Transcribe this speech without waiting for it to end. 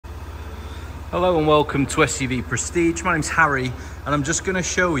Hello and welcome to SDV Prestige. My name's Harry and I'm just going to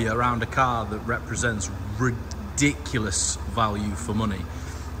show you around a car that represents ridiculous value for money.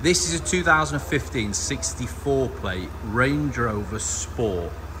 This is a 2015 64 plate Range Rover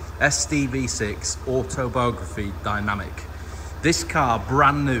Sport SDV6 Autobiography Dynamic. This car,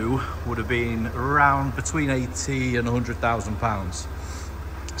 brand new, would have been around between 80 and 100,000 pounds.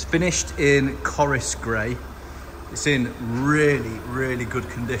 It's finished in Corris grey. It's in really good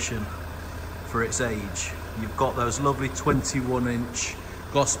condition for its age. You've got those lovely 21-inch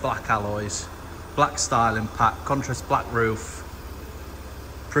gloss black alloys, black styling pack, contrast black roof,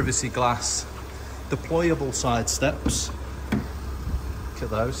 privacy glass, deployable side steps. Look at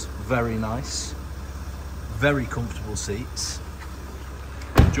those, very nice, very comfortable seats.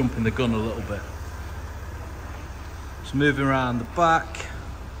 Jumping the gun a little bit. Just moving around the back.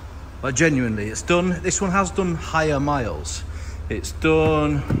 Like genuinely, it's done. This one has done higher miles. It's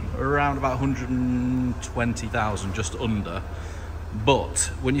done around about 120,000, just under.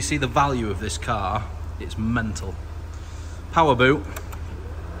 But when you see the value of this car, it's mental. Power boot.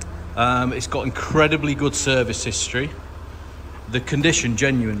 It's got incredibly good service history. The condition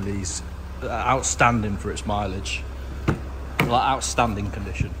genuinely is outstanding for its mileage. Like outstanding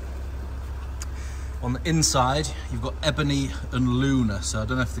condition. On the inside, you've got Ebony and Lunar. So I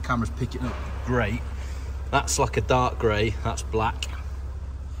don't know if the camera's picking up great. That's like a dark grey, that's black.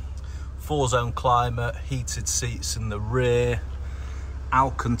 4-zone climate, heated seats in the rear,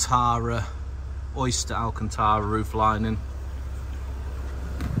 Alcantara, Oyster Alcantara roof lining.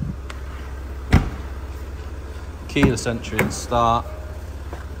 Keyless entry and start.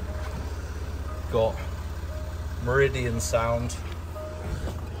 Got Meridian sound.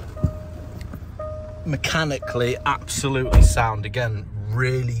 Mechanically, absolutely sound. Again,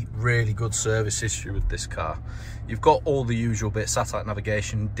 really good service history with this car. You've got all the usual bits: satellite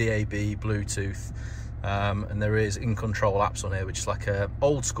navigation, DAB, Bluetooth, and there is in control apps on here, which is like a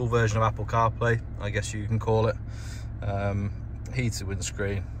old school version of Apple CarPlay, I guess you can call it. Heated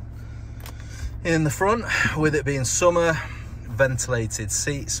windscreen in the front, with it being summer. Ventilated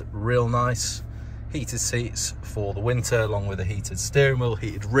seats, real nice. Heated seats for the winter, along with a heated steering wheel,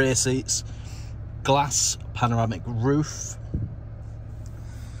 heated rear seats. Glass panoramic roof.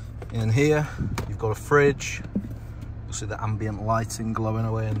 In here you've got a fridge. You'll see the ambient lighting glowing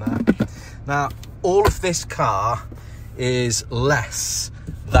away in there. Now all of this car is less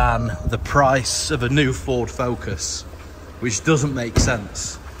than the price of a new Ford Focus, which doesn't make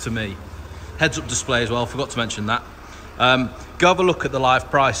sense to me. Heads up display as well, forgot to mention that. Go have a look at the live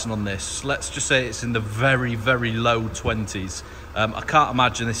pricing on this. Let's just say it's in the very low 20s. I can't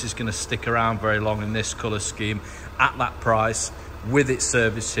imagine this is going to stick around very long in this colour scheme at that price, with its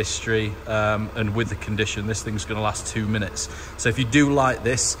service history and with the condition. This thing's going to last 2 minutes. So if you do like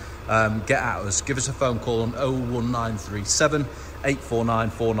this, get at us. Give us a phone call on 01937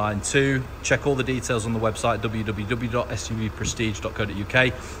 849 492. Check all the details on the website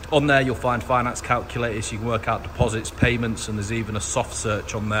www.sdvprestige.co.uk. On there you'll find finance calculators, so you can work out deposits, payments, and there's even a soft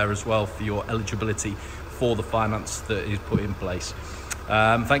search on there as well for your eligibility for the finance that is put in place.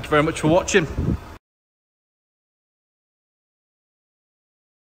 Thank you very much for watching.